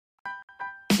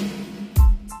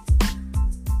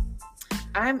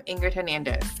I'm Ingrid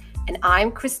Hernandez. And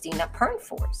I'm Christina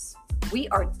Pernfors. We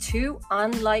are two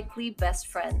unlikely best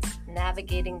friends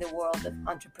navigating the world of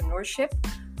entrepreneurship,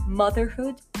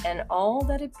 motherhood, and all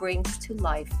that it brings to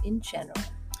life in general.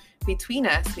 Between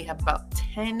us, we have about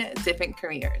 10 different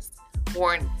careers,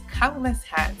 worn countless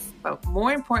hats, but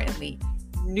more importantly,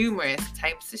 numerous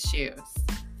types of shoes.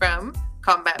 From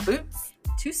combat boots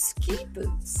to ski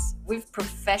boots, we've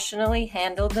professionally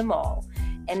handled them all.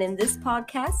 And in this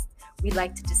podcast, we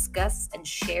like to discuss and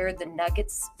share the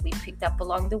nuggets we picked up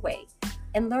along the way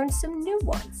and learn some new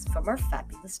ones from our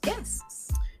fabulous guests.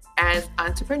 As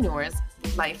entrepreneurs,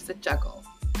 life's a juggle.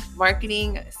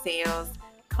 Marketing, sales,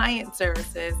 client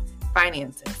services,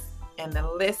 finances, and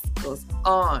the list goes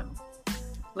on.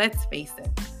 Let's face it,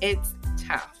 it's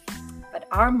tough. But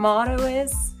our motto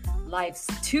is, life's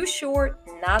too short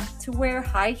not to wear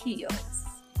high heels.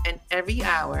 And every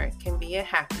hour can be a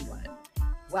happy one.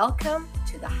 Welcome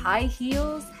to the High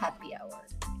Heels Happy Hour.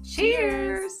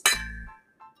 Cheers!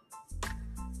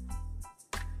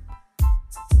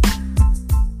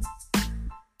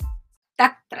 Da,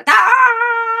 da, da!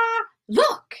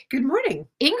 Look! Good morning.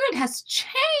 Ingrid has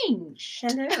changed.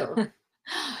 Hello.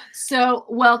 So,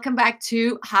 welcome back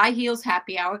to High Heels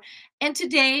Happy Hour. And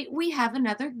today we have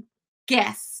another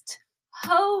guest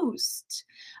host,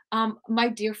 my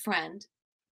dear friend,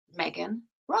 Megan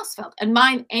Raasveldt, and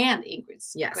mine and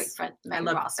Ingrid's great friend, Megan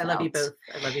Raasveldt. I love you both.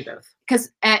 I love you both.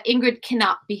 Because Ingrid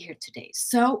cannot be here today.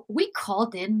 So we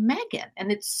called in Megan,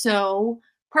 and it's so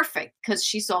perfect because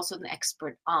she's also an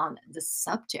expert on the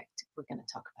subject we're going to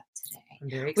talk about today. I'm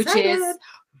very excited. Which is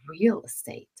real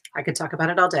estate. I could talk about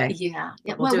it all day. Yeah.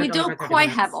 We'll we don't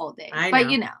quite have all day,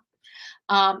 but you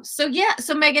know. So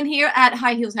Megan, here at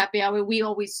High Heels Happy Hour, we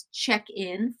always check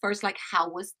in first, like, how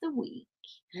was the week?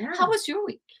 Yeah. How was your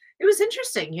week? It was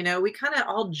interesting. You know, we kind of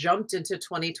all jumped into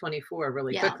 2024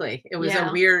 really quickly. It was a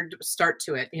weird start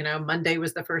to it. You know, Monday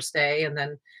was the first day and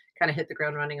then kind of hit the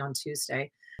ground running on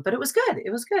Tuesday. But it was good. It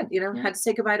was good. You know, had to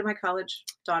say goodbye to my college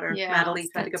daughter, Natalie,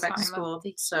 had to go back to school.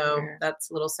 So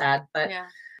that's a little sad, but a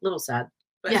little sad.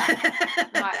 But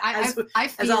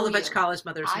as all the Dutch college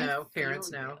mothers know,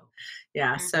 parents know.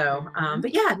 Yeah. So,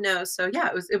 but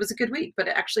it was a good week, but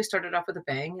it actually started off with a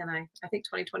bang. And I think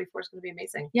 2024 is going to be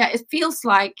amazing. Yeah. It feels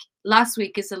like last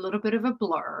week is a little bit of a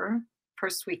blur.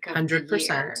 First week of 100%. The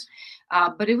year.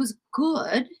 But it was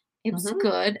good. It was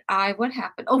good. What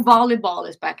happened? Oh, volleyball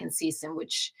is back in season,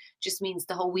 which just means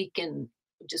the whole weekend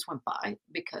just went by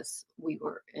because we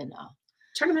were in a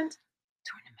tournament,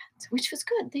 which was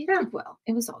good. They did well.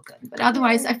 It was all good. But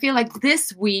otherwise, I feel like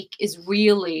this week is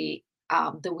really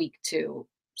the week to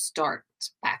start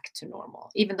back to normal,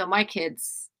 even though my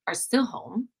kids are still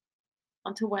home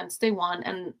until Wednesday, one,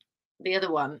 and the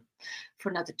other one for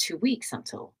another 2 weeks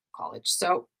until college.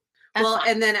 So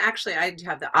and then actually I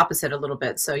have the opposite a little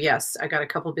bit. So yes, I got a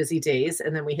couple busy days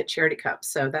and then we hit Charity Cup.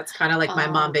 So that's kind of like my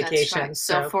mom vacation. Right.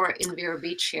 So for in Vero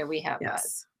Beach here, we have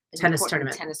tennis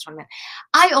tournament.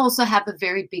 I also have a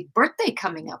very big birthday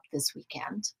coming up this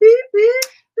weekend.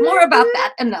 More about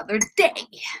that another day.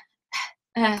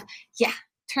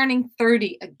 Turning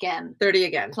 30 again. 30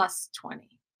 again. Plus 20.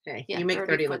 Okay. You make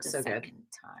 30 look so good.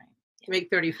 You make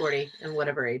 30, 40, and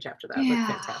whatever age after that look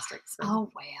fantastic. So.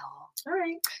 Oh, well. All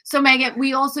right. So, Megan,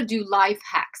 we also do life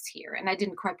hacks here, and I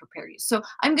didn't quite prepare you. So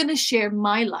I'm going to share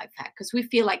my life hack because we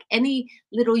feel like any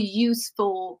little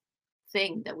useful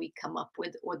thing that we come up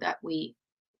with or that we,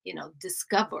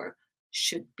 discover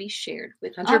should be shared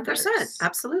with 100%. Others.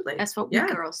 Absolutely. That's what we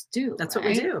girls do. That's what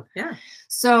we do. Yeah.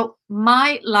 So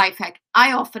my life hack,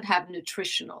 I often have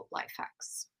nutritional life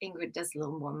hacks. Ingrid does a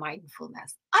little more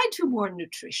mindfulness. I do more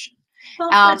nutrition.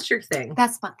 Well, that's your thing.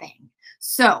 That's my thing.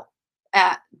 So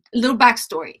little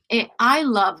backstory. I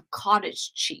love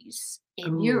cottage cheese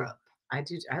in Europe. I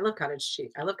do. I love cottage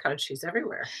cheese. I love cottage cheese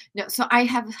everywhere. No, so I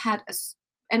have had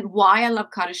and why I love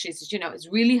cottage cheese is, it's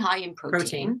really high in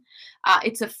protein.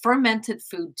 It's a fermented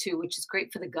food too, which is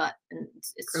great for the gut. And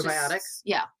it's probiotic.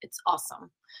 It's awesome.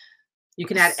 You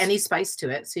can add any spice to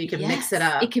it, so you can mix it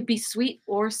up. It could be sweet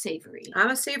or savory. I'm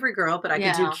a savory girl, but I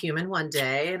could do cumin one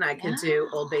day, and I could do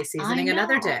Old Bay seasoning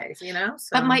another day. So.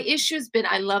 But my issue has been,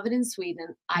 I love it in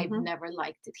Sweden. I've never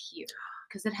liked it here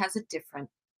because it has a different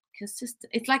consistency.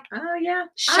 It's like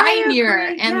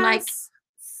shinier and like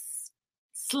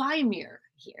slimier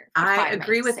here. I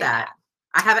agree with that.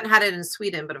 I haven't had it in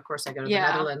Sweden, but of course I go to the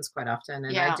Netherlands quite often,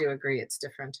 and I do agree it's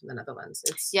different in the Netherlands.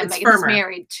 It's Megan's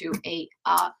married to a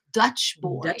Dutch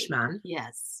boy. Dutchman.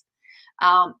 Yes.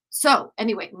 So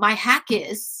anyway, my hack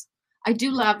is I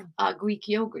do love Greek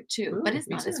yogurt too, but it's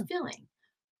not as filling.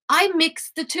 I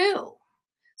mix the two.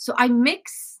 So I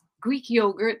mix Greek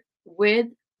yogurt with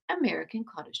American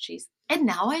cottage cheese. And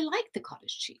now I like the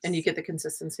cottage cheese. And you get the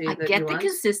consistency I that get you the want?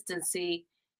 consistency,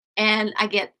 and I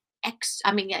get I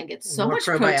get so More much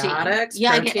protein. probiotics,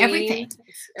 Yeah, protein, I get everything.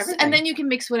 everything. And then you can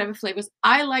mix whatever flavors.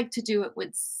 I like to do it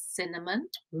with cinnamon,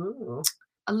 Ooh,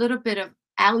 a little bit of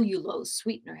allulose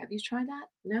sweetener. Have you tried that?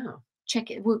 no. Check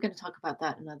it. We're going to talk about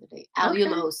that another day. Okay.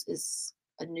 Allulose is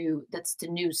that's the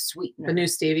new sweetener. The new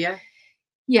stevia?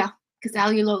 Yeah, because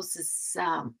allulose is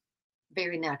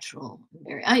very natural.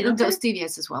 Those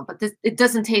stevias as well, but it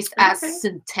doesn't taste as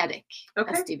synthetic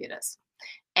as stevia does.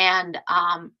 And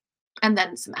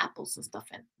then some apples and stuff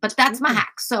in. But that's my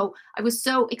hack. So I was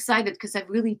so excited because I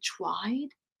really tried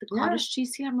the cottage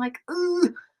cheese here. I'm like,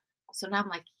 ooh. So now I'm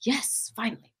like, yes,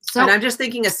 finally. So, and I'm just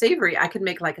thinking a savory. I could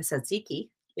make like a tzatziki,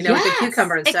 with the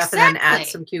cucumber and stuff, and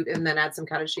then add some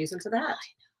cottage cheese into that.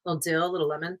 A little dill, a little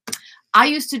lemon. I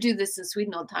used to do this in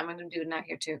Sweden all the time. I'm going to do it now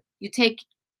here too. You take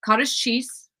cottage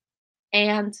cheese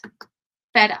and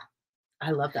feta.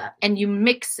 I love that. And you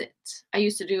mix it. I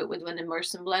used to do it with an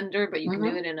immersion blender, but you can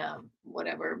do it in a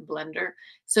whatever blender.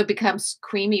 So it becomes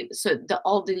creamy. So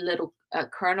all the little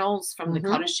kernels from the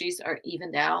cottage cheese are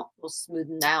evened out, will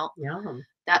smoothen out. Yum.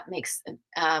 That makes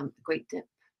a great dip.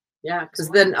 Yeah, because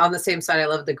then on the same side, I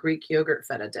love the Greek yogurt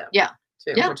feta dip. Yeah.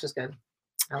 Too, which is good.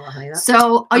 I love honey.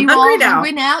 So are you all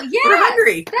hungry now? Yeah. We're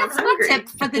hungry. That's my tip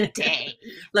for the day.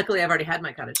 Luckily, I've already had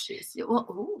my cottage cheese.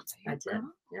 Well, I did.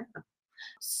 Yeah.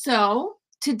 So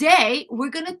today we're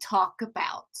going to talk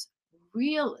about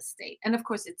real estate. And of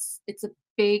course, it's a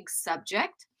big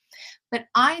subject. But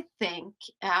I think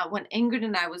when Ingrid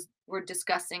and I were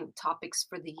discussing topics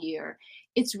for the year,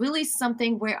 it's really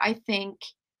something where I think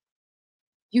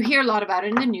you hear a lot about it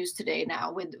in the news today now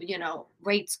with,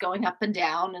 rates going up and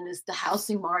down and is the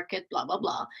housing market, blah, blah,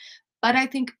 blah. But I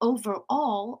think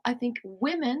overall,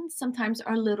 women sometimes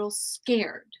are a little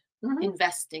scared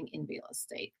investing in real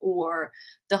estate or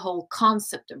the whole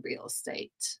concept of real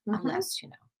estate, unless,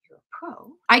 you're a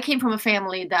pro. I came from a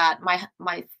family that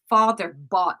my father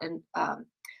bought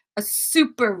a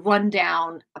super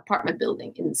rundown apartment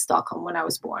building in Stockholm when I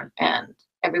was born. And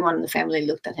everyone in the family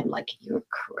looked at him like, you're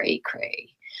cray.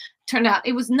 Turned out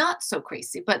it was not so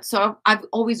crazy. But so I've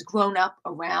always grown up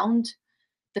around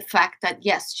the fact that,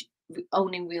 yes,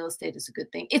 owning real estate is a good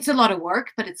thing. It's a lot of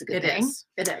work, but it's a good thing.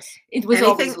 It is. It was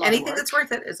always a lot anything of work. that's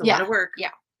worth it is a lot of work. Yeah.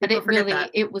 But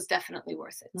it was definitely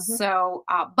worth it. So,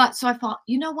 so I thought,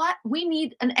 you know what? We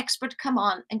need an expert to come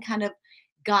on and kind of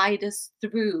guide us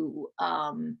through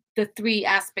the three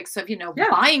aspects of,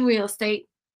 buying real estate,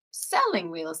 selling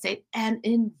real estate, and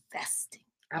investing.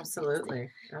 Absolutely.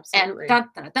 And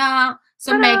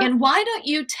So Megan, why don't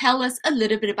you tell us a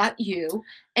little bit about you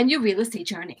and your real estate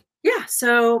journey? Yeah,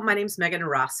 so my name's Megan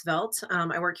Raasveldt.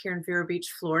 I work here in Vero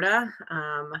Beach, Florida.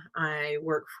 I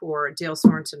work for Dale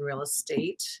Sorensen Real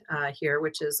Estate here,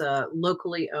 which is a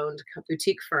locally owned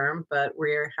boutique firm, but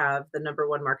we have the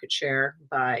 #1 market share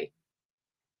by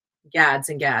gads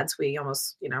and gads. We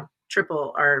almost,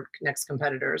 triple our next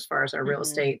competitor as far as our real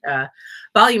estate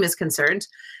volume is concerned.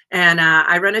 And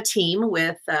I run a team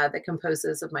that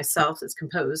composes of myself. It's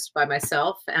composed by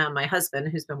myself and my husband,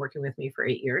 who's been working with me for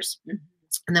 8 years.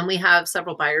 And then we have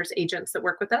several buyers agents that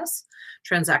work with us,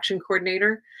 transaction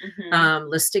coordinator,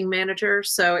 listing manager.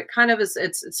 So it kind of is,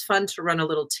 it's fun to run a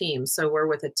little team. So we're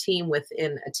with a team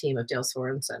within a team of Dale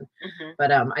Sorensen.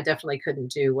 But I definitely couldn't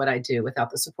do what I do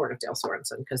without the support of Dale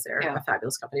Sorensen because they're a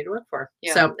fabulous company to work for.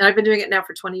 So and I've been doing it now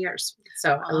for 20 years.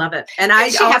 So I love it. And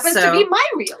she happens to be my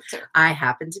realtor. I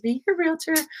happen to be your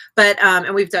realtor. But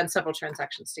and we've done several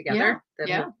transactions together that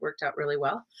have worked out really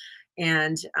well.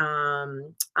 And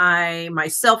I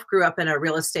myself grew up in a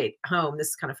real estate home. This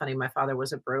is kind of funny. My father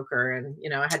was a broker and,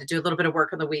 I had to do a little bit of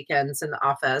work on the weekends in the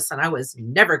office and I was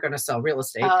never going to sell real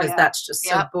estate because that's just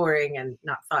so boring and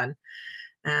not fun.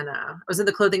 And I was in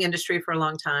the clothing industry for a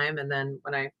long time. And then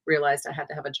when I realized I had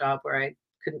to have a job where I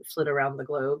couldn't flit around the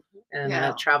globe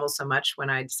and travel so much, when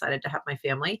I decided to have my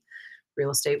family,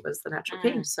 real estate was the natural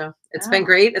key. So it's been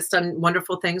great. It's done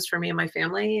wonderful things for me and my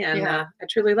family. And I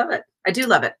truly love it. I do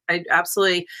love it. I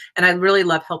absolutely. And I really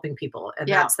love helping people. And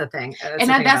that's the thing.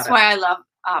 That's why I love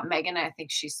Megan. I think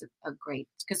she's a great,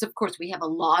 because of course we have a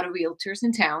lot of realtors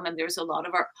in town and there's a lot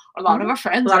of our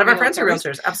friends. A lot of our friends are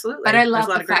realtors. Absolutely. But I love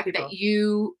the fact that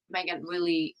you, Megan,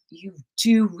 you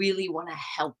do really want to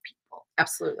help people.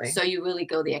 Absolutely. So you really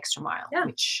go the extra mile,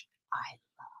 which I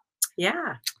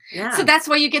Yeah. Yeah. So that's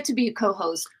why you get to be a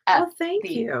co-host. Thank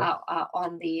you.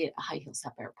 On the High Heels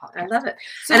Up Air podcast. I love it.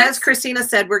 So and as Christina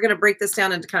said, we're going to break this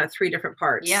down into kind of 3 different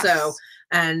parts. Yes. So,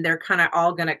 and they're kind of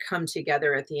all going to come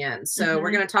together at the end. So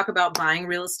we're going to talk about buying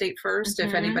real estate first.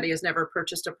 If anybody has never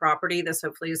purchased a property, this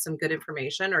hopefully is some good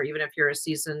information, or even if you're a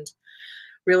seasoned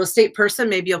real estate person,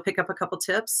 maybe you'll pick up a couple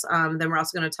tips. Then we're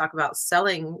also going to talk about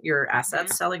selling your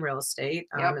assets, selling real estate,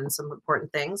 and some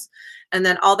important things. And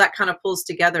then all that kind of pulls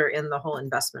together in the whole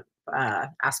investment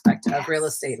aspect of real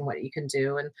estate and what you can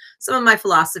do, and some of my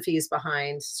philosophies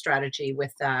behind strategy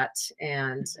with that,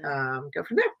 and go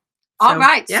from there. All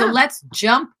right. So let's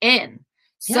jump in.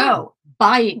 So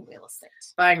buying real estate.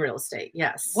 Buying real estate.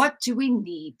 Yes. What do we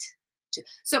need to?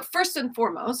 So first and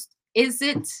foremost, is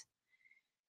it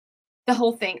the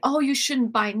whole thing? Oh, you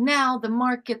shouldn't buy now, the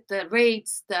market, the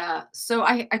rates, so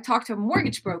I talked to a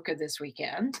mortgage broker this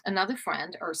weekend, another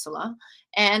friend, Ursula,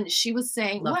 and she was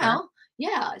saying,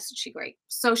 yeah, isn't she great?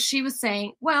 So she was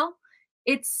saying, well,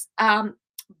 it's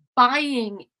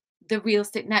buying the real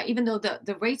estate now, even though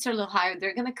the rates are a little higher,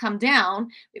 they're going to come down.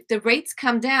 If the rates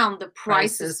come down, the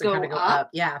prices go up.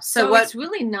 Yeah. So it's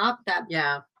really not that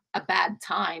a bad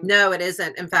time. No, it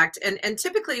isn't. In fact, and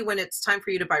typically when it's time for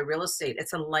you to buy real estate,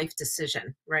 it's a life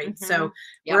decision, right? So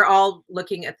we're all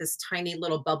looking at this tiny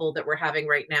little bubble that we're having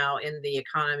right now in the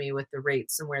economy with the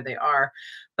rates and where they are.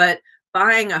 But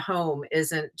buying a home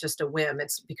isn't just a whim.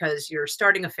 It's because you're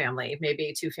starting a family.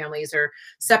 Maybe 2 families are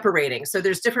separating. So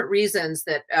there's different reasons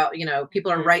that, people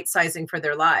are right sizing for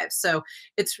their lives. So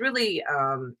it's really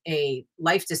a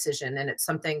life decision, and it's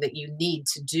something that you need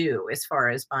to do as far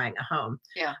as buying a home.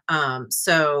 Yeah.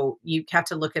 So you have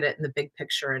to look at it in the big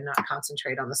picture and not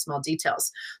concentrate on the small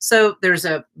details. So there's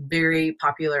a very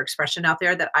popular expression out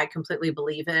there that I completely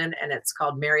believe in, and it's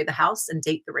called marry the house and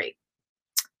date the rate.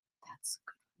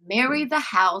 Marry the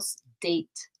house, date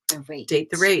the rate. Date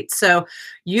the rate. So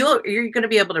you're going to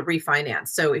be able to refinance.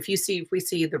 So if we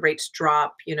see the rates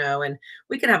drop, and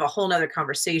we can have a whole nother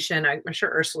conversation. I'm sure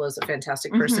Ursula is a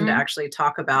fantastic person to actually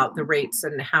talk about the rates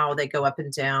and how they go up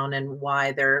and down, and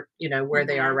why they're, where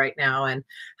they are right now, and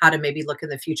how to maybe look in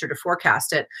the future to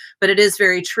forecast it. But it is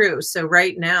very true. So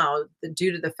right now,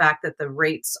 due to the fact that the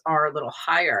rates are a little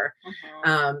higher,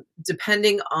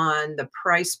 depending on the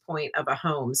price point of a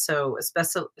home. So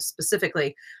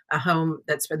specifically a home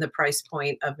that's been the price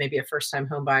point of maybe a first-time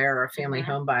home buyer or a family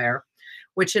home buyer,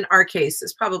 which in our case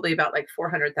is probably about like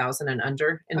 400,000 and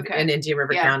under in Indian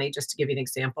River County, just to give you an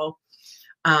example.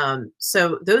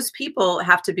 So those people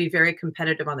have to be very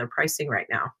competitive on their pricing right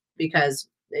now, because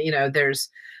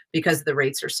because the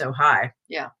rates are so high.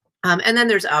 Yeah. And then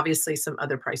there's obviously some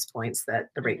other price points that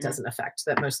the rate doesn't affect,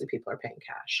 that mostly people are paying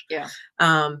cash. Yeah.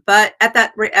 But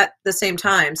at the same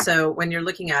time, so when you're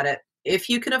looking at it, if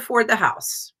you can afford the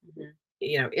house,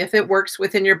 if it works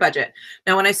within your budget.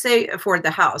 Now, when I say afford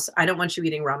the house, I don't want you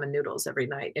eating ramen noodles every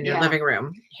night in your living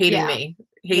room, hating me,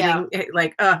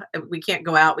 like, we can't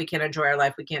go out, we can't enjoy our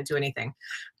life, we can't do anything.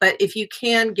 But if you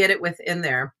can get it within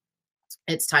there,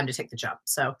 it's time to take the jump.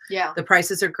 So the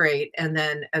prices are great. And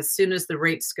then as soon as the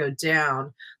rates go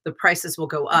down, the prices will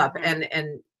go up.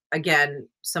 And again,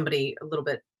 somebody a little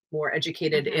bit more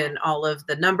educated in all of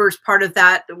the numbers part of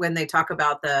that, when they talk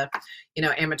about the,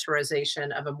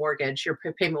 amortization of a mortgage, your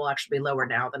payment will actually be lower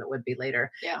now than it would be later.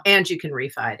 Yeah. And you can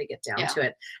refi to get down to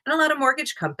it. And a lot of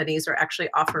mortgage companies are actually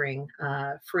offering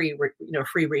free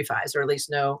refis, or at least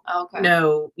no,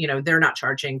 they're not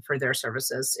charging for their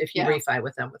services if you refi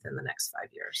with them within the next 5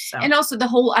 years. So. And also the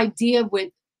whole idea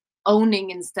with owning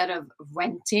instead of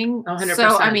renting. 100%.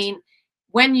 So, I mean,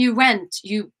 when you rent,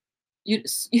 you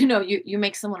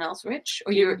make someone else rich,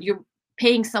 or you're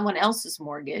paying someone else's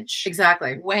mortgage.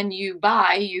 Exactly. When you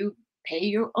buy, you pay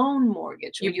your own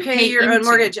mortgage. You pay your own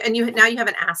mortgage, and now you have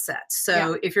an asset.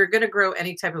 So if you're going to grow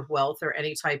any type of wealth, or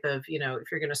any type of,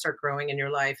 if you're going to start growing in your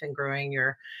life and growing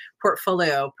your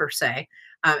portfolio per se,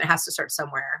 it has to start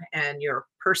somewhere, and your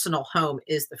personal home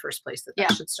is the first place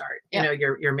that should start.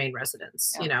 Your main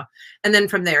residence. And then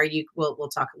from there, we'll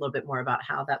talk a little bit more about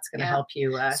how that's going to help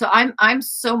you. So I'm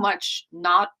so much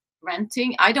not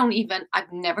renting.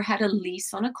 I've never had a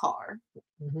lease on a car,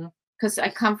 because I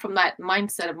come from that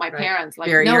mindset of my parents. Like,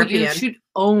 very European. You should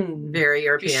own. Very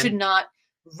European. You should not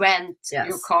rent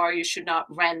your car. You should not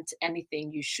rent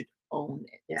anything. You should own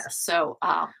it. Yes. So,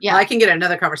 Well, I can get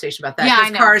another conversation about that. Yeah, I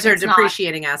know. Cars are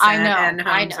depreciating assets, and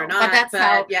homes are not. But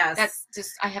that's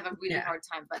just, I have a really hard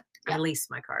time. But I lease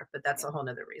my car, but that's a whole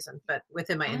nother reason. But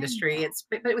within my industry, it's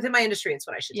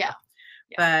what I should do.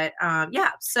 But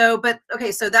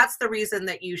okay, so that's the reason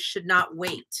that you should not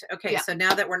wait. Okay, so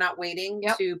now that we're not waiting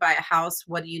to buy a house,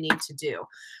 what do you need to do?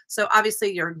 So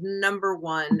obviously your number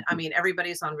one, I mean,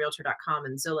 everybody's on realtor.com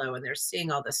and Zillow, and they're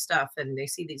seeing all this stuff, and they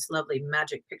see these lovely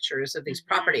magic pictures of these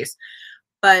properties.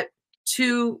 But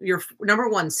your number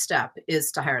one step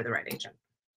is to hire the right agent.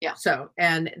 Yeah. So,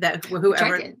 and that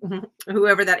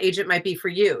whoever that agent might be for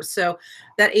you. So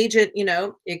that agent,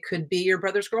 it could be your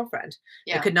brother's girlfriend.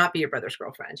 Yeah. It could not be your brother's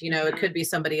girlfriend. It could be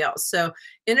somebody else. So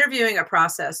interviewing a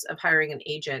process of hiring an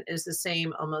agent is the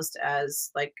same almost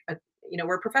as like,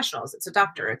 we're professionals. It's a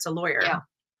doctor, it's a lawyer.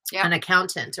 Yeah. An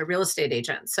accountant, a real estate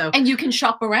agent. So, and you can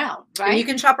shop around, right? And you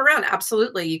can shop around.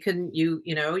 Absolutely. You can,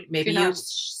 maybe you're not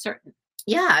certain.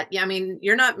 Yeah. I mean,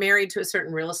 you're not married to a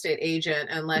certain real estate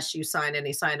agent unless you sign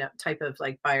any type of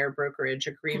like buyer brokerage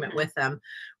agreement with them,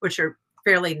 which are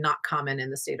fairly not common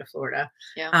in the state of Florida.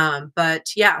 Yeah.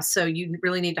 But yeah, so you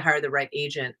really need to hire the right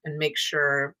agent and make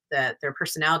sure that their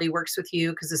personality works with you,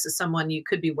 because this is someone you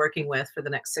could be working with for the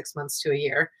next 6 months to a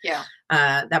year. Yeah.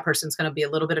 That person's going to be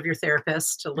a little bit of your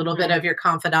therapist, a little bit of your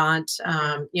confidant,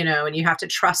 and you have to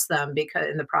trust them because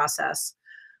in the process.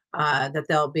 That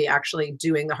they'll be actually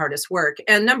doing the hardest work.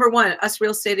 And number one, us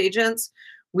real estate agents,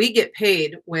 we get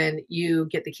paid when you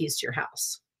get the keys to your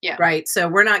house. Yeah. Right. So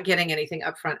we're not getting anything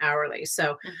upfront hourly.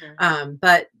 So,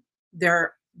 but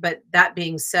that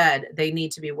being said, they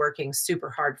need to be working super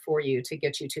hard for you to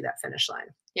get you to that finish line.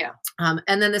 Yeah.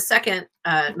 And then the second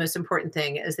most important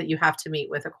thing is that you have to meet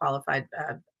with a qualified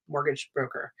mortgage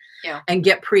broker and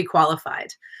get pre-qualified.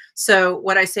 So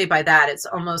what I say by that, it's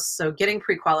almost so getting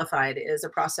pre-qualified is a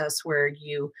process where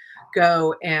you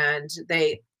go and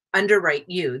they underwrite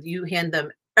you hand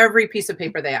them every piece of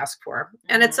paper they ask for.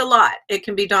 And it's a lot. It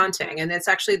can be daunting. And it's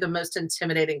actually the most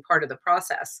intimidating part of the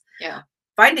process. Yeah.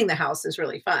 Finding the house is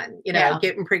really fun.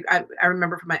 I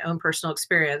remember from my own personal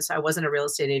experience, I wasn't a real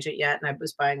estate agent yet, and I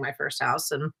was buying my first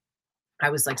house, and I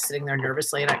was like sitting there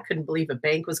nervously, and I couldn't believe a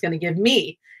bank was going to give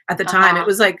me at the time. It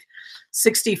was like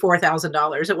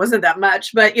 $64,000. It wasn't that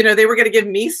much, but they were going to give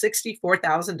me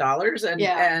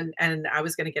 $64,000 and I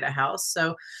was going to get a house.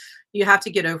 So you have to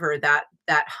get over that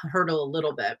hurdle a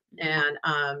little bit. And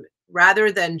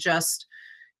rather than just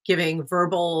giving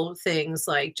verbal things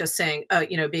like just saying,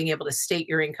 being able to state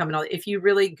your income and all, if you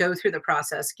really go through the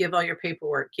process, give all your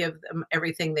paperwork, give them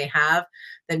everything they have,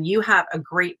 then you have a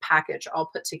great package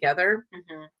all put together.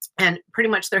 And pretty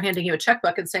much they're handing you a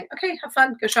checkbook and saying, okay, have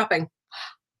fun, go shopping.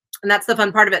 And that's the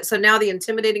fun part of it. So now the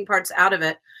intimidating part's out of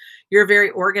it. You're very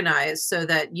organized so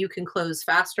that you can close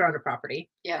faster on a property.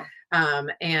 Yeah.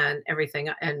 And everything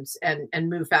and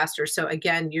move faster. So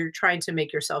again, you're trying to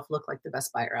make yourself look like the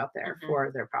best buyer out there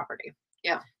for their property.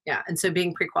 Yeah. Yeah. And so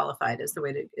being pre-qualified is the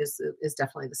way is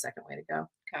definitely the second way to go.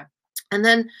 Okay. And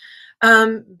then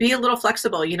be a little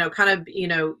flexible,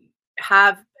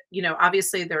 have,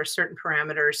 obviously there are certain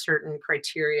parameters, certain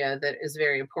criteria that is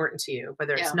very important to you,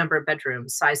 whether it's number of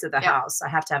bedrooms, size of the house. I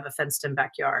have to have a fenced in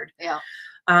backyard. Yeah.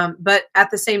 But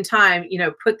at the same time,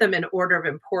 put them in order of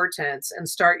importance and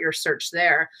start your search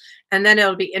there. And then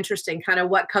it'll be interesting kind of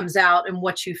what comes out and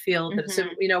what you feel that, so,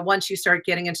 once you start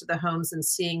getting into the homes and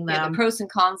seeing them. Yeah, the pros and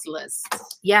cons list.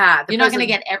 Yeah. You're not going to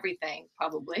get everything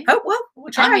probably. Oh, well,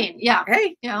 we'll try. I mean, yeah.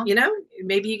 Hey,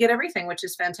 maybe you get everything, which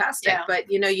is fantastic. Yeah.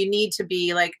 But, you need to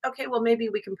be like, okay, well, maybe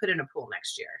we can put in a pool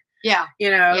next year. Yeah.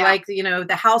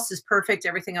 The house is perfect.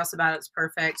 Everything else about it's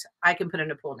perfect. I can put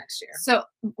in a pool next year. So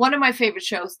one of my favorite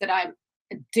shows that I'm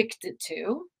addicted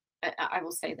to, I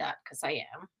will say that because I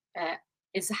am,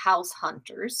 is House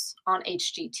Hunters on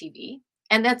HGTV.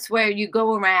 And that's where you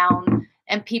go around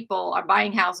and people are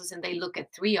buying houses and they look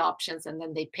at 3 options and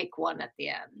then they pick one at the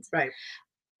end. Right.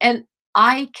 And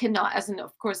I cannot, as an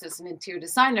interior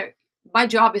designer, my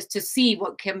job is to see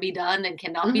what can be done and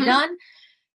cannot be done.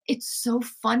 It's so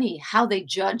funny how they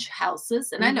judge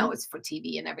houses. And I know it's for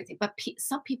TV and everything, but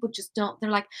some people just don't. They're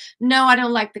like, no, I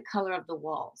don't like the color of the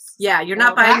walls. Yeah, you're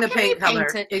not buying the paint color.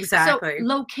 Exactly. So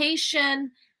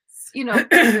location,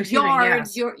 yard,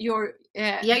 your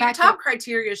top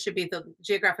criteria should be the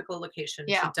geographical location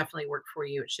should definitely work for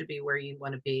you. It should be where you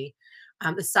want to be.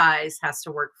 The size has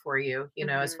to work for you,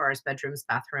 as far as bedrooms,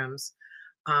 bathrooms.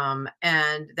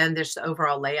 And then there's the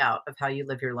overall layout of how you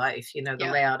live your life, the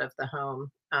layout of the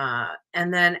home.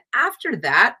 And then after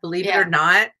that, believe it or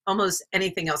not, almost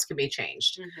anything else can be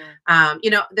changed.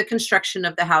 The construction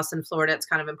of the house in Florida, it's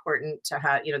kind of important to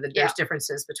have, there's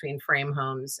differences between frame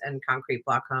homes and concrete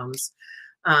block homes.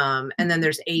 And then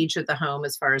there's age of the home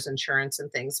as far as insurance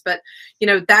and things. But, you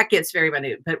know, that gets very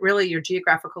minute. But really your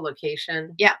geographical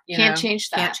location, Yeah, you can't know, change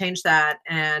that. can't change that.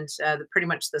 And pretty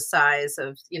much the size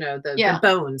of, you know, the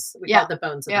bones. We Yeah. call it the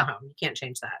bones of the home. You can't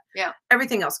change that. Yeah.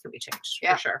 Everything else can be changed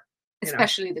for sure.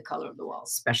 Especially the color of the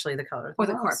walls. Especially the color of or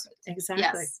the the walls. carpet. Exactly.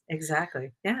 Yes.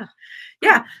 Exactly. Yeah.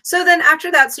 Yeah. So then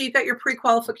after that, so you've got your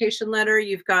pre-qualification letter,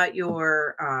 you've got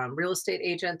your real estate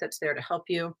agent that's there to help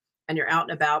you, and you're out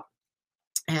and about.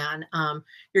 And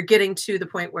you're getting to the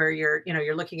point where you're, you know,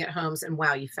 you're looking at homes and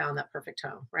wow, you found that perfect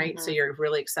home, right? So you're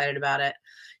really excited about it,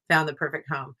 found the perfect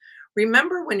home.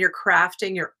 Remember when you're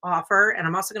crafting your offer, and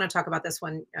I'm also going to talk about this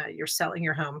when you're selling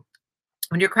your home.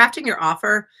 When you're crafting your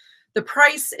offer, the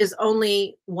price is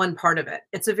only one part of it.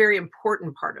 It's a very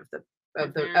important part of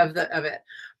it,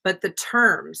 but the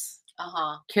terms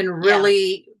can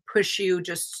really push you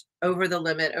just over the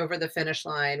limit, over the finish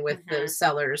line with the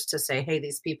sellers to say, hey,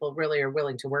 these people really are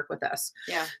willing to work with us.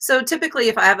 Yeah. So typically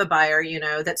if I have a buyer, you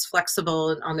know, that's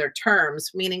flexible on their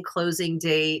terms, meaning closing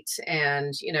date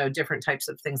and, you know, different types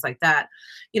of things like that,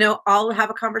 you know, I'll have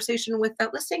a conversation with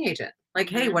that listing agent. Like,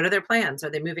 hey, what are their plans? Are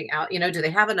they moving out? You know, do they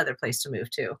have another place to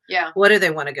move to? Yeah. What do they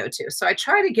want to go to? So I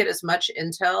try to get as much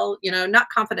intel, you know, not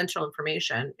confidential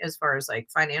information as far as like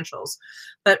financials,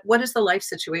 but what is the life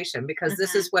situation? Because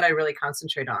this is what I really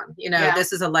concentrate on. You know,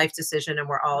 this is a life decision and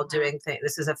we're all doing things.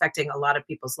 This is affecting a lot of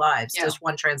people's lives. Just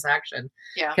one transaction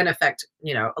can affect,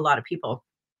 you know, a lot of people.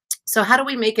 So how do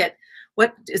we make it?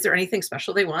 What is there anything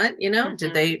special they want? You know,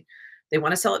 did they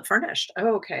want to sell it furnished?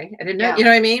 Oh, okay. I didn't know. You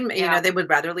know what I mean? You know, they would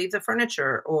rather leave the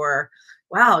furniture, or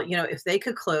wow, you know, if they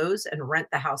could close and rent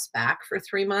the house back for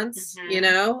 3 months, you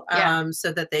know,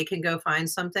 so that they can go find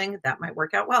something that might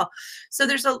work out well. So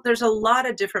there's a lot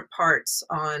of different parts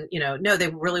on, you know, no, they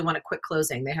really want a quick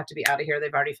closing. They have to be out of here.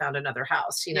 They've already found another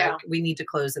house. You know, we need to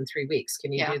close in 3 weeks.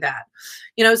 Can you do that?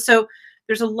 You know, so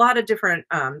there's a lot of different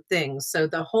things. So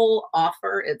the whole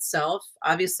offer itself,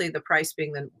 obviously the price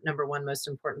being the number one most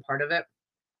important part of it,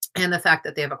 and the fact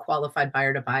that they have a qualified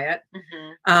buyer to buy it.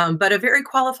 But a very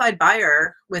qualified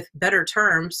buyer with better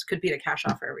terms could beat a cash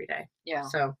offer every day. Yeah.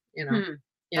 So, you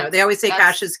know, they always say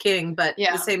cash is king, but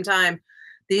at the same time,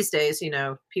 these days, you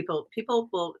know, people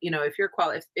will, you know, if you're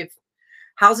if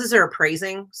houses are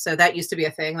appraising, so that used to be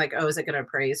a thing, like, oh, is it going to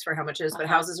appraise for how much it is? But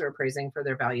houses are appraising for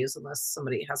their values unless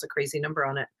somebody has a crazy number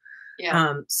on it.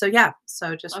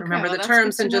 So just remember the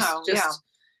terms and just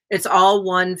it's all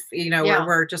one, you know,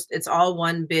 we're just, it's all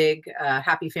one big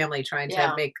happy family trying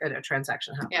to make a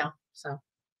transaction happen. So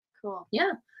cool. Yeah.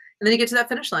 And then you get to that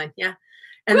finish line. Yeah.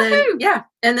 And then,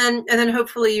 and then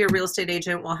hopefully your real estate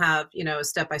agent will have, you know, a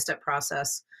step-by-step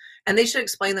process, and they should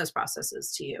explain those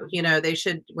processes to you. You know, they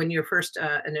should, when your first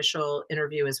initial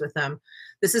interview is with them,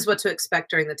 this is what to expect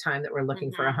during the time that we're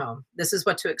looking for a home. This is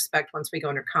what to expect once we go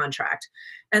under contract.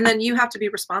 And then you have to be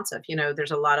responsive. You know, there's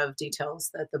a lot of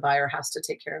details that the buyer has to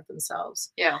take care of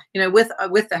themselves. Yeah. You know, with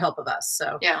the help of us.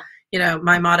 So, you know,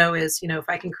 my motto is, you know, if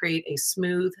I can create a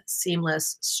smooth,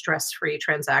 seamless, stress-free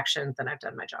transaction, then I've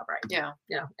done my job right. Yeah.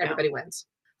 You know, everybody wins.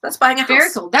 That's buying a house.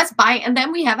 Very cool. That's buying, and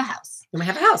then we have a house. Then we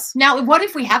have a house. Now, what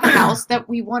if we have a house that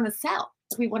we want to sell?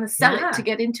 We want to sell it to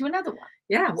get into another one.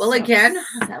 Yeah. Well, again,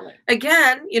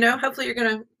 you know, hopefully you're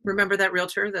going to remember that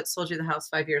realtor that sold you the house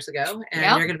 5 years ago, and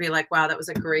you're going to be like, wow, that was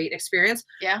a great experience.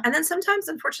 Yeah. And then sometimes,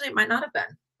 unfortunately, it might not have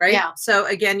been. Right. Yeah. So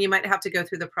again, you might have to go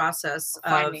through the process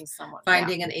of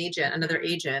finding an agent, another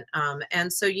Mm-hmm. agent.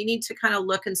 And so you need to kind of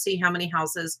look and see how many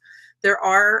houses. There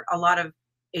are a lot of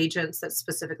agents that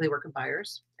specifically work with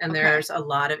buyers, and there's a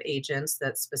lot of agents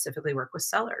that specifically work with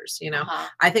sellers. You know,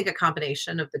 I think a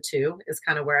combination of the two is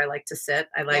kind of where I like to sit.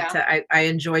 I like to, I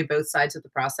enjoy both sides of the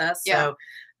process. So,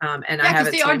 and I have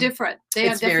a they team. are different.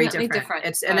 It's very different.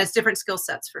 And it's different skill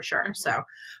sets for sure. So,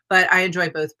 but I enjoy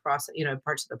both process, you know,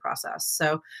 parts of the process.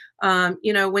 So,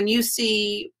 you know, when you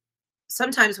see,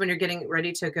 sometimes when you're getting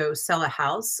ready to go sell a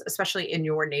house, especially in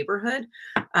your neighborhood,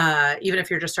 even if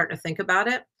you're just starting to think about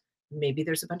it, maybe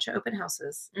there's a bunch of open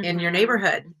houses in your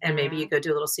neighborhood, and maybe you go do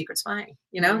a little secret spying,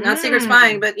 you know, not secret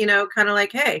spying, but, you know, kind of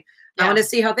like, hey, I want to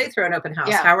see how they throw an open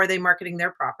house. How are they marketing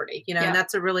their property? You know, and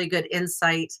that's a really good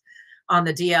insight on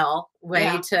the DL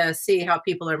way to see how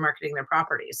people are marketing their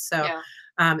properties. So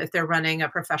if they're running a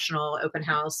professional open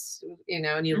house, you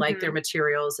know, and you like their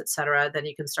materials, et cetera, then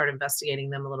you can start investigating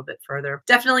them a little bit further.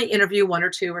 Definitely interview 1 or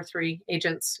 2 or 3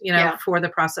 agents, you know, for the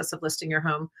process of listing your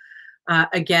home.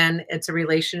 Again, it's a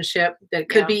relationship that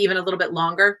could be even a little bit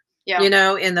longer, you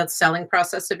know, in the selling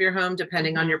process of your home,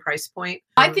 depending on your price point.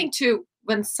 I think too,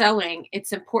 when selling,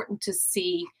 it's important to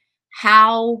see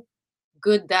how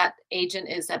good that agent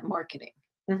is at marketing.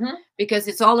 because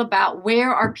it's all about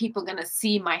where are people going to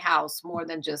see my house more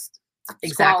than just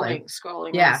scrolling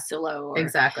on Zillow,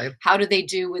 or how do they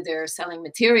do with their selling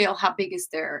material? How big is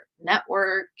their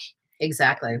network?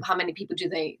 Exactly. How many people do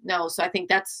they know? So I think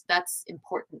that's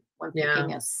important when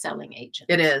picking a selling agent.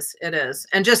 It is. It is.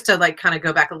 And just to like kind of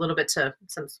go back a little bit to,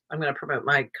 since I'm going to promote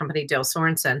my company, Dale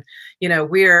Sorensen, you know,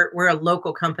 we're a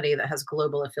local company that has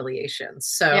global affiliations.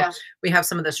 So we have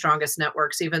some of the strongest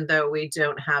networks, even though we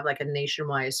don't have like a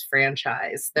nationwide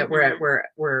franchise that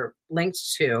we're linked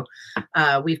to.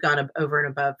 We've gone over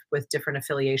and above with different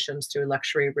affiliations through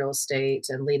luxury real estate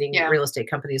and leading real estate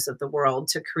companies of the world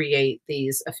to create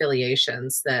these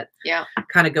affiliations that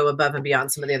kind of go above and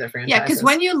beyond some of the other franchises. Yeah, because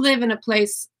when you live in a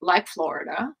place like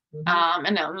Florida,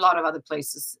 and a lot of other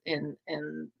places in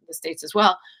the States as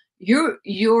well,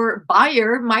 your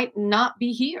buyer might not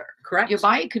be here. Correct. Your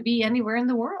buyer could be anywhere in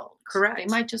the world. Correct. They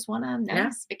might just want a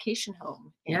nice vacation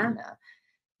home in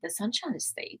the Sunshine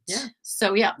State. Yeah.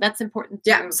 So that's important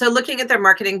too. Yeah. So looking at their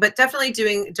marketing, but definitely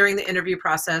doing during the interview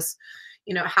process,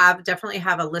 you know, definitely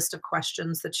have a list of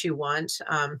questions that you want.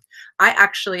 I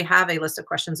actually have a list of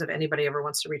questions if anybody ever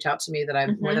wants to reach out to me that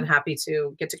I'm more than happy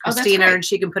to get to Christina and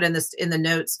she can put in the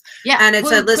notes. Yeah. And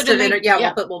it's a list of,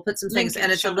 we'll put some things,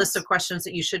 and it's a list of questions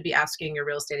that you should be asking your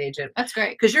real estate agent. That's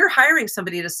great. Because you're hiring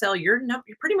somebody to sell you're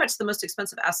pretty much the most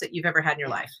expensive asset you've ever had in your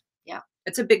life. Yeah.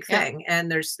 It's a big thing.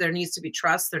 And there needs to be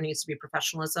trust. There needs to be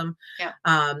professionalism. Yeah.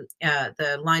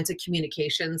 The lines of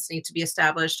communications need to be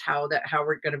established, how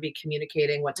we're going to be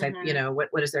communicating, what type, you know, what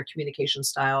is their communication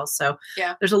style. So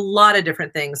there's a lot of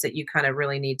different things that you kind of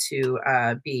really need to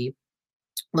be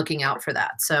looking out for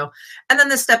that. So, and then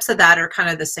the steps of that are kind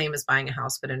of the same as buying a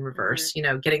house, but in reverse, you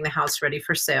know, getting the house ready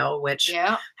for sale, which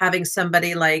having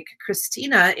somebody like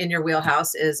Christina in your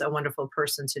wheelhouse is a wonderful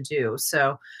person to do.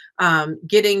 So,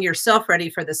 getting yourself ready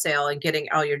for the sale and getting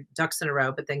all your ducks in a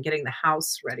row, but then getting the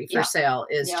house ready for sale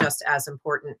is just as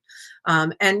important.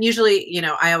 And usually, you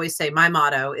know, I always say my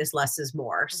motto is less is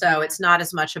more. So it's not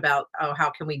as much about, how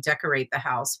can we decorate the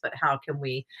house, but how can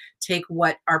we take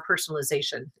what our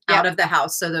personalization out of the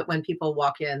house so that when people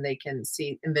walk in, they can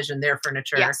envision their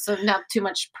furniture. Yeah, so not too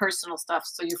much personal stuff.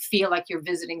 So you feel like you're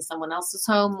visiting someone else's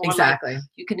home. More exactly. Like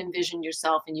you can envision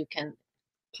yourself and you can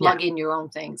plug in your own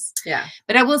things. Yeah.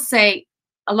 But I will say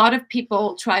a lot of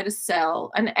people try to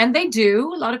sell, and they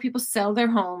do. A lot of people sell their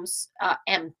homes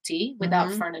empty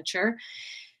without furniture.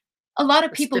 A lot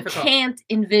of people can't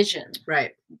envision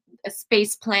a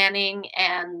space planning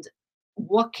and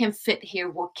what can fit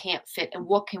here, what can't fit, and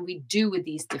what can we do with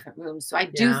these different rooms. So I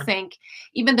do think,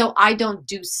 even though I don't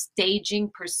do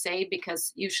staging per se,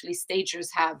 because usually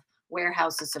stagers have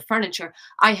warehouses of furniture,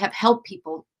 I have helped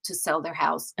people to sell their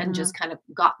house and just kind of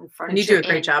gotten furniture. And you do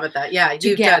a great job at that. Yeah.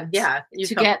 To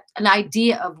get an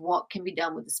idea of what can be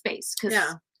done with the space.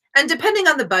 And depending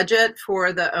on the budget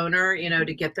for the owner, you know,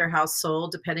 to get their house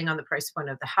sold, depending on the price point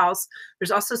of the house,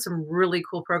 there's also some really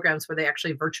cool programs where they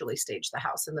actually virtually stage the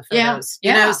house in the photos,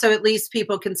 you know, so at least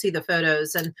people can see the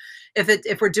photos. And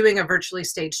if we're doing a virtually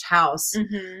staged house,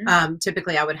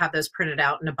 typically I would have those printed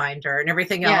out in a binder and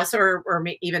everything else, or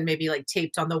even maybe like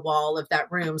taped on the wall of that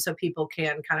room so people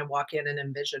can kind of walk in and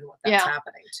envision what that's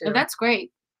happening too. Well, that's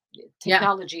great.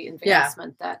 Technology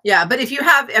advancement but if you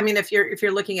have, I mean, if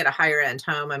you're looking at a higher end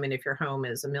home, I mean, if your home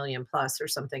is $1 million plus or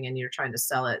something and you're trying to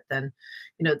sell it, then,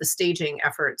 you know, the staging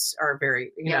efforts are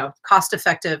very, you know, cost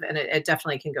effective, and it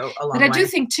definitely can go a long way. But I do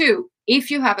think too, if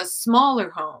you have a smaller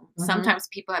home, sometimes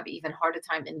people have even harder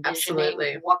time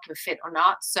envisioning what can fit or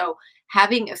not. So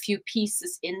having a few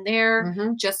pieces in there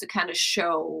just to kind of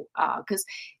show, because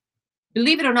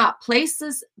believe it or not,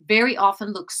 places very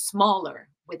often look smaller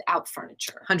without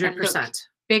furniture. 100%.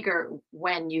 Bigger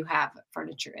when you have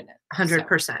furniture in it.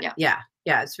 100%. Yeah.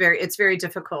 It's very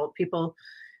difficult.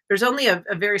 There's only a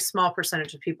very small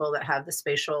percentage of people that have the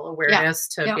spatial awareness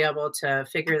to be able to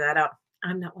figure that out.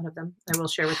 I'm not one of them. I will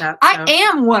share with that. I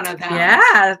am one of them.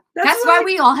 Yeah. That's why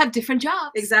we all have different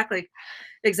jobs. Exactly.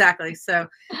 So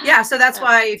so that's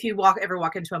why if you ever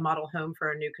walk into a model home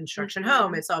for a new construction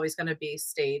home, it's always going to be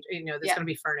staged, you know, it's going to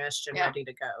be furnished and ready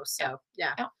to go. So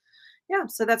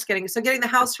so that's getting the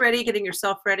house ready, getting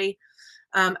yourself ready.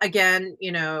 Again,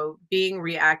 you know, being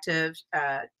reactive.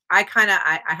 I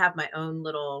have my own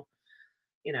little,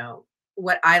 you know,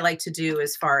 what I like to do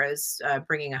as far as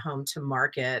bringing a home to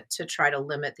market to try to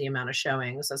limit the amount of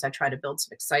showings as I try to build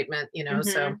some excitement, you know,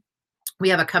 so we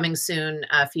have a coming soon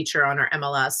feature on our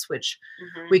MLS, which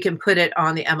we can put it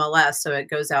on the MLS, so it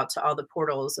goes out to all the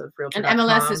portals of Realtor.com. And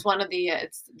MLS is one of the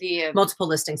it's the multiple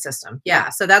listing system. Yeah,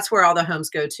 so that's where all the homes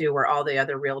go to, where all the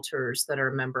other realtors that are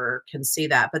a member can see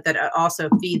that. But that also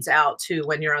feeds out to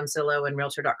when you're on Zillow and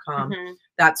Realtor.com.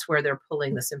 That's where they're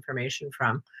pulling this information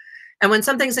from. And when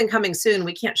something's in coming soon,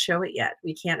 we can't show it yet.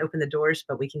 We can't open the doors,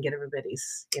 but we can get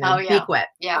everybody's peek wet.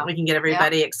 Yeah, we can get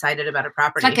everybody excited about a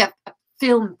property. It's like a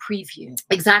film preview.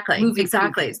 Exactly. Movie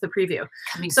exactly. preview. It's the preview.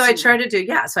 Coming So soon. I try to do,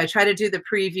 so I try to do the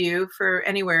preview for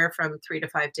anywhere from 3 to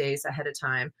 5 days ahead of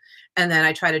time. And then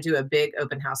I try to do a big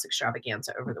open house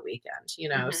extravaganza over the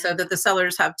weekend, so that the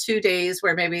sellers have 2 days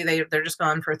where maybe they're just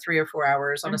gone for 3 or 4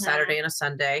 hours on a Saturday and a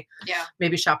Sunday,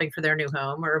 maybe shopping for their new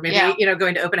home, or maybe,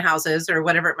 going to open houses or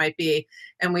whatever it might be.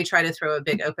 And we try to throw a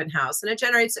big open house, and it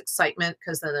generates excitement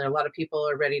because then a lot of people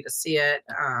are ready to see it.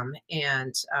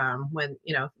 When,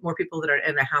 more people that are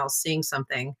in the house seeing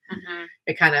something,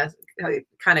 it kind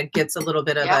of gets a little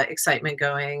bit of excitement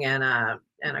going, and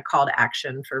a call to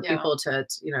action for people to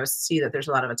see that there's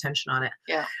a lot of attention on it.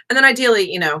 Yeah. And then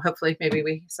ideally, hopefully maybe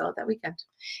we sell it that weekend.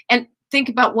 And think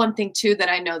about one thing too that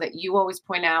I know that you always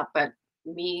point out, but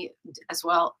me as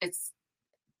well, it's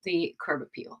the curb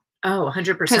appeal. Oh,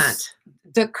 100%.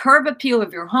 The curb appeal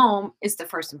of your home is the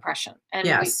first impression. And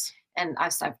yes. And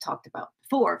as I've talked about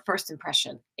before, first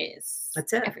impression is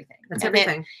everything. That's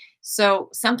everything. So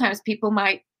sometimes people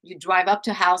you drive up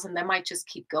to a house and they might just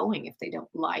keep going if they don't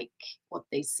like what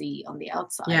they see on the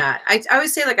outside. Yeah. I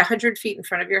always say like 100 feet in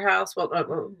front of your house. Well,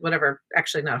 whatever.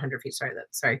 Actually, not 100 feet.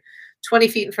 Sorry. 20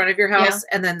 feet in front of your house.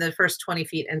 And then the first 20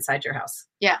 feet inside your house.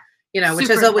 Yeah. Which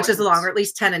is long, or at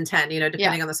least 10 and 10,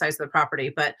 depending on the size of the property.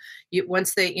 But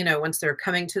once they're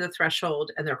coming to the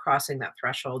threshold and they're crossing that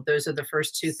threshold, those are the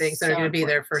first 2 things that are going to be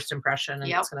their first impression,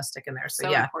 and it's going to stick in there.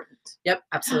 So important. Yep,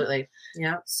 absolutely.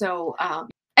 Yeah. So,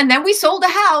 and then we sold a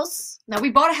house. Now we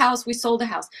bought a house, we sold a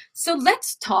house. So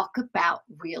let's talk about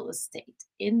real estate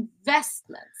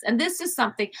investments. And this is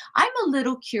something I'm a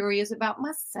little curious about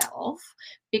myself,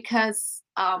 because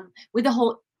with the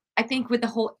whole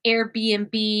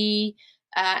Airbnb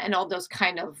and all those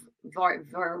kind of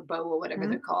Verbo or whatever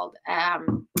they're called,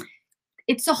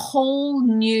 it's a whole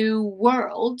new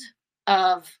world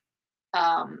of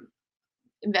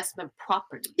investment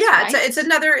properties. Yeah, right? it's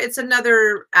another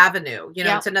avenue.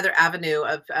 It's another avenue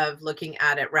of looking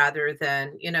at it, rather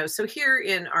than so here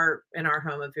in our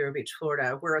home of Vero Beach,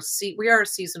 Florida, we are a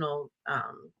seasonal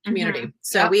community.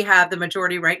 So we have the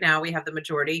majority right now. We have the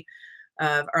majority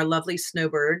of our lovely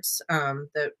snowbirds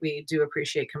that we do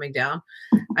appreciate coming down.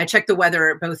 I check the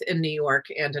weather both in New York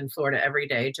and in Florida every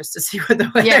day just to see what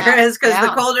the weather is, because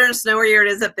the colder and snowier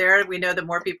it is up there, we know the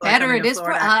more people are coming to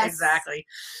Florida. For us. Exactly.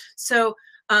 So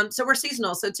we're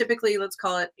seasonal. So typically, let's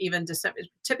call it even December,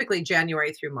 typically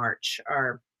January through March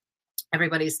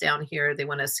everybody's down here. They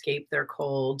want to escape their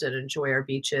cold and enjoy our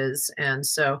beaches. And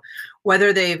so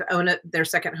whether they've owned their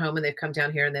second home and they've come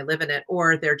down here and they live in it,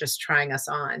 or they're just trying us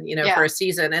on, for a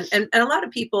season. And a lot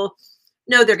of people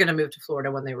know they're going to move to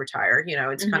Florida when they retire.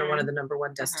 It's kind of one of the number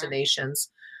one destinations.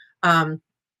 And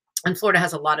Florida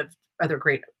has a lot of other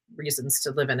great reasons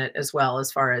to live in it as well,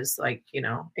 as far as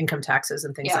income taxes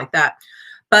and things like that.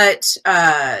 But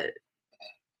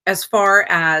as far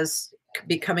as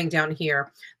coming down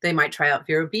here, they might try out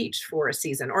Vero Beach for a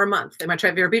season or a month. They might try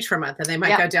Vero Beach for a month, and they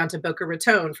might go down to Boca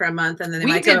Raton for a month, and then they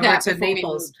might go over to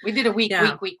Naples. We did a week.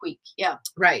 Yeah.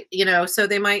 Right. So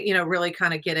they might, really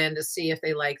kind of get in to see if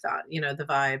they like that, the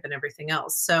vibe and everything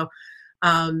else. So,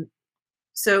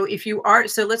 so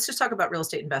let's just talk about real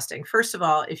estate investing. First of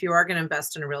all, if you are going to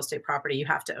invest in a real estate property, you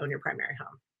have to own your primary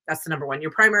home. That's the number one.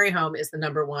 Your primary home is the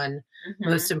number one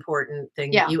most important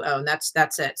thing that you own. That's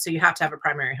it. So you have to have a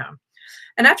primary home.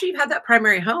 And after you've had that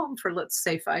primary home for, let's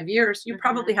say, 5 years, you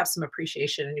probably have some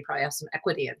appreciation, and you probably have some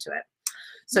equity into it.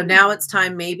 So now it's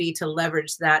time maybe to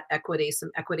leverage that equity, some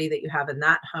equity that you have in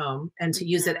that home, and to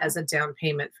use it as a down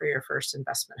payment for your first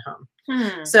investment home.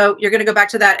 So you're going to go back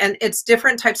to that. And it's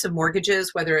different types of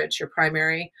mortgages, whether it's your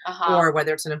primary or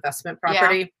whether it's an investment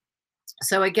property.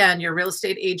 So again, your real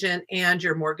estate agent and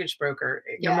your mortgage broker,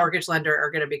 your mortgage lender, are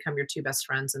going to become your 2 best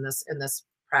friends in this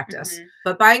practice.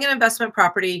 But buying an investment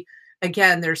property,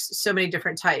 again, there's so many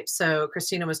different types. So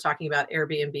Christina was talking about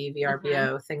Airbnb,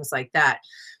 VRBO, things like that.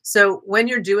 So when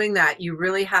you're doing that, you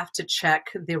really have to check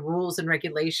the rules and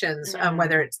regulations,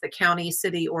 whether it's the county,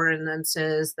 city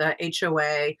ordinances, the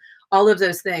HOA, all of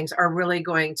those things are really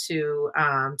going to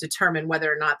determine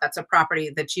whether or not that's a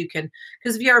property that you can,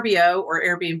 because VRBO or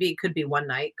Airbnb could be one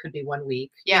night, could be 1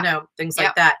 week, you know, things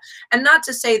like that. And not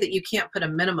to say that you can't put a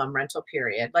minimum rental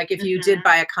period. Like if you did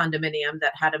buy a condominium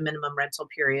that had a minimum rental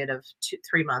period of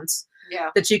 3 months,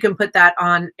 that you can put that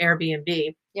on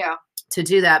Airbnb. To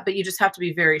do that, but you just have to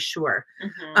be very sure.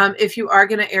 If you are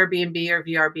going to Airbnb or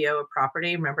VRBO a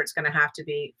property, remember it's going to have to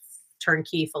be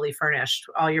turnkey, fully furnished,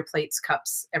 all your plates,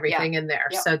 cups, everything in there.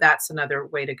 So that's another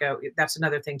way to go. That's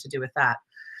another thing to do with that.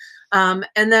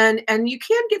 And you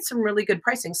can get some really good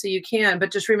pricing. So you can,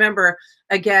 but just remember,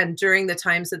 again, during the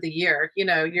times of the year, you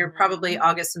know, you're probably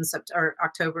August and September,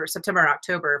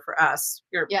 October for us,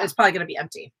 it's probably going to be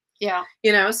empty.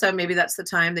 You know, so maybe that's the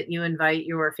time that you invite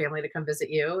your family to come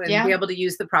visit you and be able to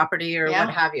use the property or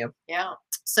what have you.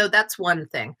 So that's one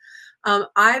thing.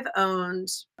 I've owned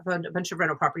a bunch of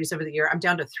rental properties over the year. I'm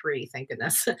down to 3, thank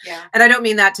goodness. And I don't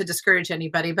mean that to discourage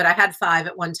anybody, but I had 5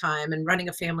 at one time, and running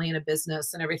a family and a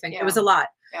business and everything. It was a lot.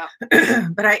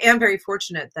 But I am very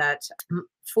fortunate that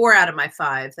 4 out of my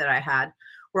 5 that I had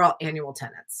were all annual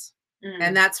tenants.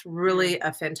 And that's really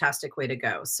a fantastic way to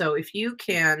go. So if you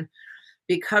can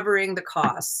be covering the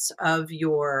costs of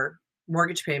your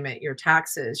mortgage payment, your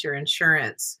taxes, your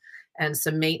insurance, and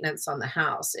some maintenance on the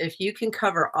house. If you can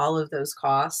cover all of those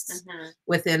costs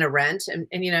within a rent and,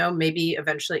 you know, maybe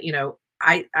eventually, you know,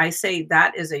 I say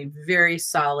that is a very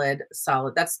solid,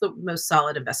 that's the most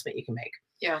solid investment you can make.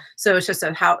 So it's just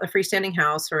a freestanding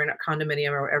house or in a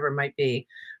condominium or whatever it might be.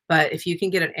 But if you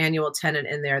can get an annual tenant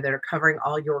in there that are covering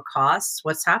all your costs,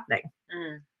 what's happening?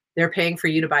 They're paying for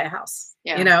you to buy a house,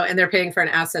 you know, and they're paying for an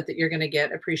asset that you're going to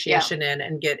get appreciation in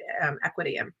and get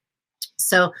equity in.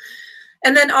 So,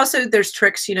 and then also there's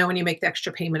tricks, you know, when you make the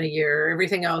extra payment a year,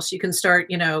 everything else, you can start,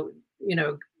 you know,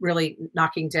 really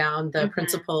knocking down the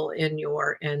principal in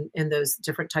those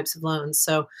different types of loans.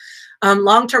 So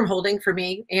long-term holding for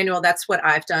me, annual, that's what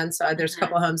I've done. So there's a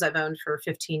couple of homes I've owned for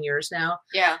 15 years now.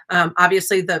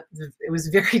 Obviously it was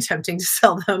very tempting to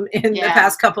sell them in the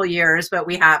past couple of years, but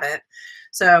we haven't.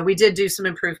 So we did do some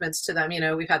improvements to them. You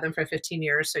know, we've had them for 15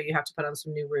 years, so you have to put on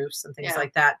some new roofs and things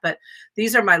like that. But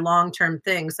these are my long-term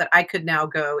things that I could now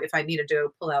go, if I needed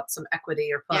to pull out some equity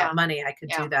or pull out money, I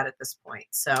could do that at this point.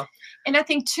 So, and I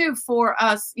think too, for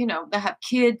us, you know, that have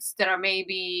kids that are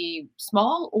maybe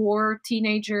small or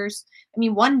teenagers, I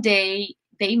mean, one day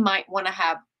they might want to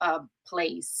have a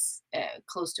place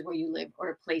close to where you live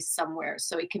or a place somewhere.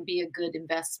 So it can be a good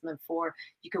investment for,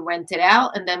 you can rent it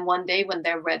out. And then one day when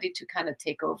they're ready to kind of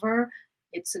take over,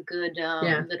 it's a good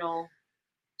little.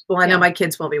 Well, I know my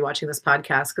kids won't be watching this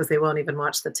podcast because they won't even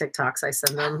watch the TikToks I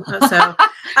send them. So,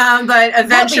 but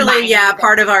eventually,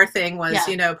 part of our thing was,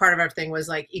 you know,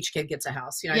 like each kid gets a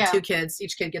house, you know, 2 kids,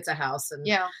 each kid gets a house and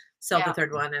sell the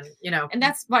third one. And, you know, and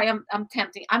that's why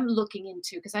I'm looking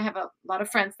into, because I have a lot of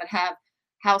friends that have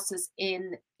houses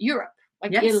in Europe,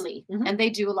 like Italy, and they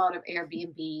do a lot of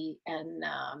Airbnb and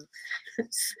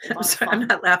I'm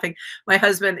not laughing. My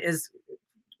husband's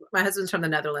from the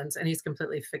Netherlands, and he's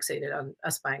completely fixated on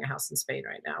us buying a house in Spain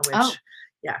right now, which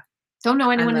don't know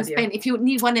anyone in Spain. If you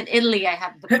need one in Italy, I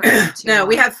have the friend too. No,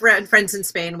 we have friends in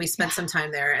Spain. We spent some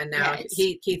time there, and now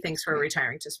he thinks we're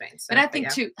retiring to Spain. So, but I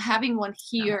think too, having one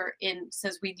here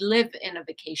says we live in a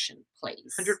vacation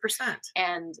place. 100%.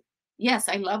 And yes,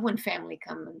 I love when family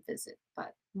come and visit,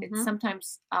 but it's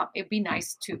sometimes it'd be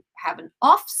nice to have an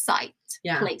off-site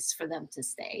place for them to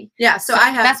stay. Yeah, so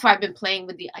that's why I've been playing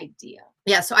with the idea.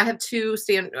 Yeah, so I have 2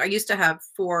 I used to have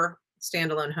 4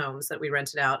 standalone homes that we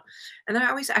rented out, and then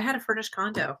I had a furnished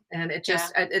condo, and it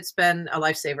just it's been a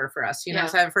lifesaver for us. You know,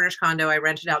 so I have a furnished condo. I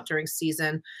rent it out during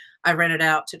season. I rent it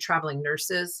out to traveling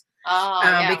nurses.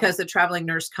 Because the traveling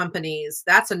nurse companies,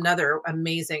 that's another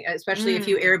amazing, especially if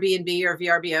you Airbnb or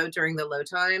VRBO during the low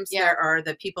times, there are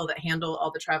the people that handle all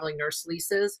the traveling nurse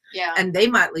leases, and they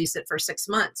might lease it for 6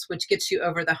 months, which gets you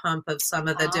over the hump of some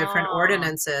of the different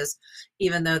ordinances,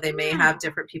 even though they may have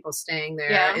different people staying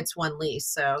there. It's one lease.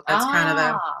 So that's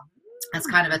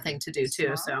kind of a thing to do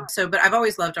too. So, but I've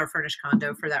always loved our furnished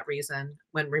condo for that reason.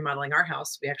 When remodeling our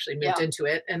house, we actually moved into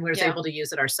it and we was able to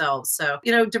use it ourselves. So,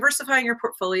 you know, diversifying your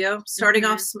portfolio, starting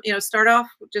off, start off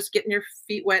just getting your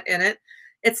feet wet in it.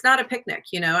 It's not a picnic,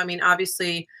 you know, I mean,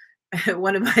 obviously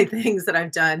one of my things that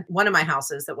I've done, one of my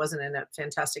houses that wasn't in a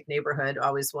fantastic neighborhood,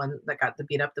 always one that got the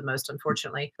beat up the most,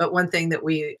 unfortunately. But one thing that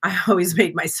I always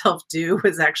made myself do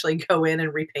was actually go in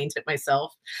and repaint it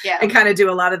myself and kind of do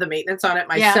a lot of the maintenance on it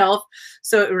myself.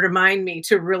 So it would remind me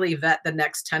to really vet the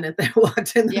next tenant that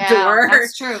walked in the door.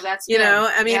 That's true. That's you know,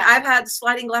 I mean, I've had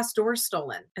sliding glass doors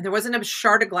stolen and there wasn't a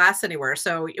shard of glass anywhere.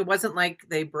 So it wasn't like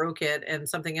they broke it and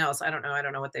something else. I don't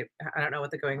know what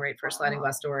the going rate for a sliding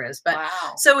glass door is, but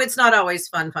so it's not always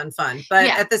fun, but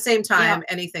at the same time,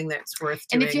 anything that's worth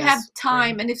doing. And if you have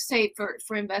time, and if say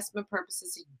for investment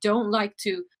purposes, you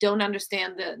don't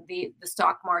understand the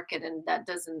stock market, and that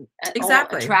doesn't all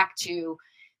attract you,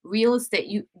 real estate,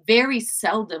 you very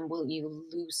seldom will you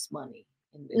lose money.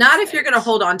 Not if you're going to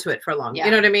hold on to it for long.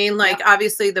 You know what I mean? Like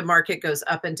obviously the market goes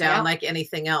up and down like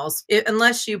anything else,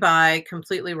 unless you buy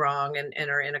completely wrong and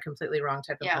are in a completely wrong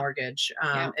type of mortgage.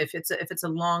 If it's a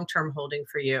long-term holding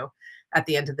for you, at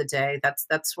the end of the day,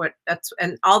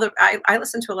 and I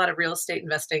listen to a lot of real estate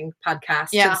investing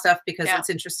podcasts and stuff because it's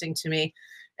interesting to me.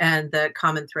 And the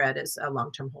common thread is a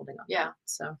long-term holding on that.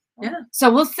 So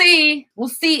So we'll see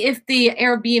if the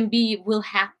Airbnb will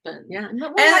happen. And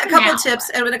a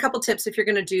couple tips. If you're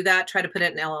going to do that, try to put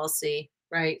it in LLC.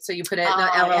 Right. So you put it in an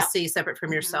LLC separate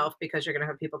from yourself because you're going to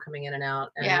have people coming in and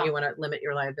out, and you want to limit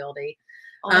your liability.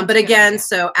 But again,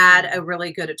 so add a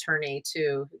really good attorney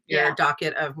to your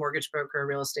docket of mortgage broker,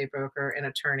 real estate broker, and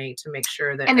attorney to make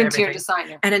sure that interior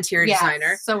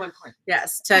designer. So important.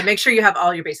 Yes, to make sure you have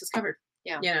all your bases covered.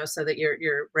 You know, so that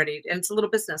you're ready. And it's a little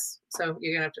business, so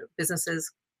you're gonna have to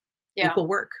businesses equal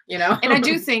work. You know, and I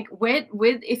do think with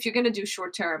if you're gonna do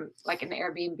short term like an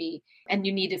Airbnb and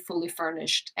you need it fully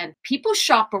furnished, and people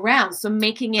shop around, so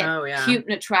making it cute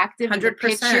and attractive, 100%. And the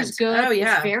pictures good.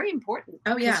 Is very important.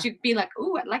 Because you'd be like,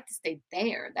 "Ooh, I'd like to stay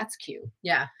there. That's cute."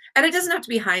 Yeah, and it doesn't have to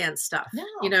be high end stuff. No.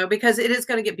 You know, because it is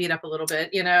going to get beat up a little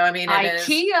bit. You know, I mean,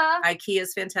 IKEA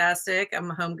is fantastic.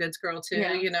 I'm a home goods girl too.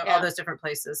 You know, all those different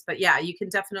places. But yeah, you can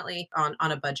definitely on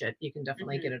a budget, you can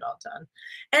definitely get it all done.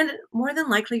 And more than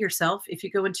likely yourself, if you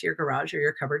go into your garage or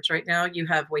your cupboards right now, you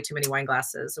have way too many wine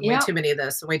glasses and way too many of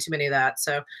this and way too many of that.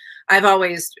 So I've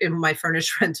always, in my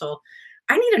furnished rental,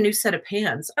 I need a new set of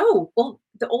pans. Oh, well,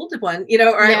 the old one, you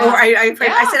know, I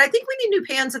said, I think we need new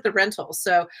pans at the rental.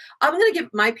 So I'm going to give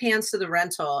my pans to the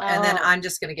rental and then I'm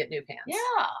just going to get new pans. Yeah.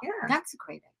 That's a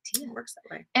great idea. It works that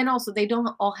way. And also they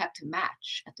don't all have to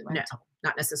match at the rental. No,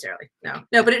 not necessarily. No,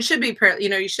 but it should be, you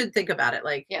know, you should think about it.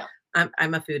 Like,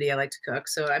 I'm a foodie. I like to cook.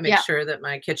 So I make sure that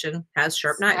my kitchen has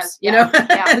sharp knives, you know,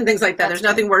 and things like that. There's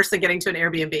nothing worse than getting to an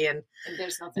Airbnb and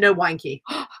there's no wine key.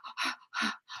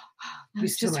 You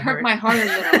just hurt my heart a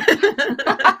little.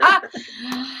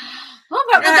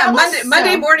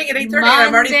 Monday morning at 8:30,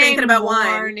 I'm already thinking about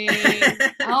wine.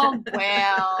 Oh,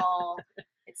 well.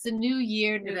 It's a new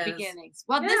year, new beginnings.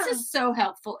 Well, this is so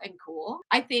helpful and cool.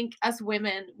 I think as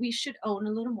women, we should own a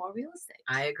little more real estate.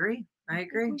 I agree.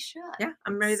 We should. Yeah,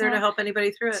 I'm ready there to help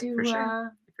anybody through it for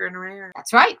sure. If you're in a rare.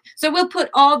 That's right. So we'll put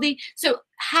how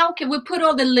can we put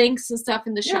all the links and stuff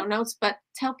in the show notes, but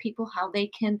tell people how they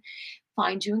can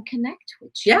find you and connect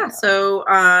with you. Yeah. So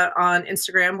on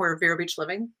Instagram, we're Vero Beach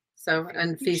Living. So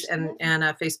and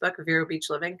Facebook, Vero Beach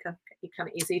Living, kind of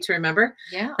easy to remember.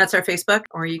 Yeah. That's our Facebook.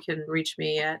 Or you can reach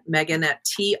me at Megan at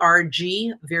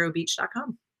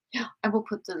trgverobeach.com. Yeah, I will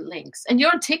put the links. And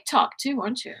you're on TikTok too,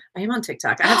 aren't you? I am on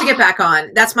TikTok. I have to get back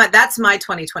on. That's my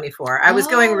 2024. I was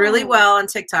going really well on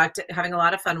TikTok, having a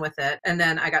lot of fun with it, and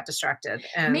then I got distracted.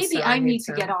 And maybe so I need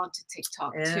to get on to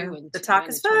TikTok too. And the talk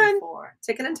is fun.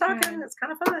 Ticking and talking. It's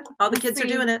kind of fun. All the kids are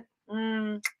doing it.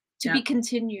 To be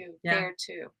continued there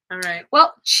too. All right.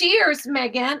 Well, cheers,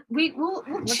 Megan. We'll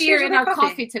cheer in our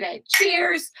coffee today.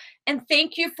 Cheers. And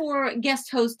thank you for guest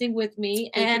hosting with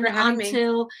me. Thank you for having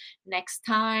until next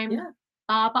time.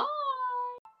 Bye-bye.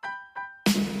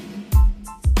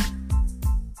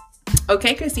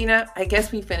 Okay, Christina, I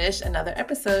guess we finished another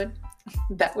episode.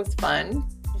 That was fun.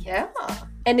 Yeah.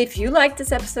 And if you like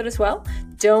this episode as well,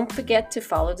 don't forget to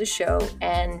follow the show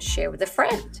and share with a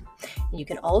friend. You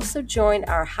can also join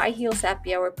our High Heels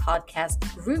Happy Hour podcast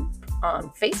group on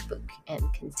Facebook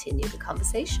and continue the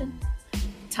conversation.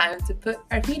 Time to put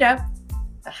our feet up.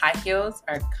 The high heels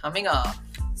are coming off.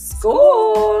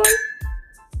 Score!